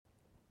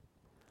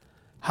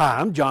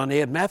Hi, I'm John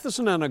Ed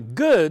Matheson, and a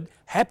good,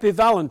 happy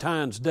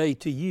Valentine's Day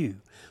to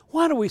you.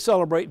 Why do we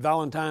celebrate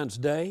Valentine's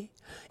Day?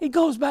 It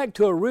goes back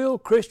to a real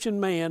Christian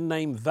man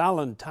named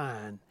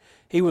Valentine.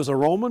 He was a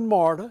Roman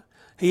martyr.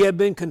 He had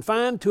been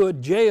confined to a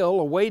jail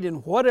awaiting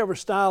whatever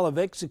style of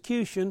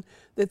execution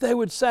that they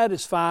would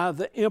satisfy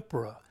the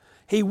emperor.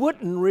 He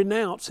wouldn't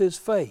renounce his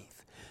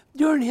faith.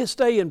 During his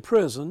stay in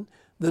prison,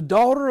 the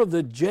daughter of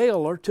the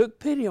jailer took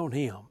pity on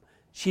him.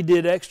 She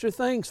did extra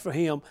things for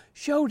him,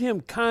 showed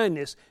him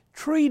kindness,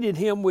 treated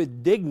him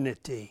with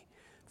dignity.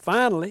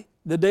 Finally,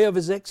 the day of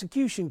his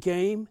execution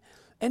came,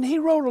 and he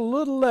wrote a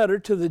little letter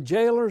to the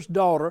jailer's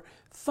daughter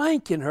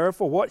thanking her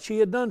for what she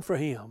had done for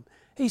him.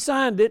 He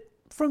signed it,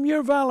 "From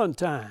your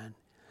Valentine."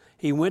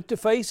 He went to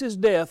face his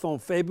death on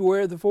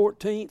February the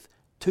 14th,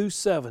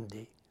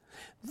 270.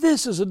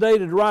 This is a day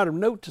to write a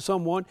note to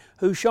someone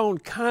who's shown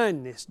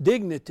kindness,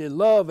 dignity,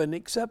 love, and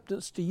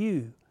acceptance to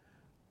you.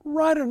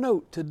 Write a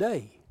note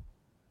today.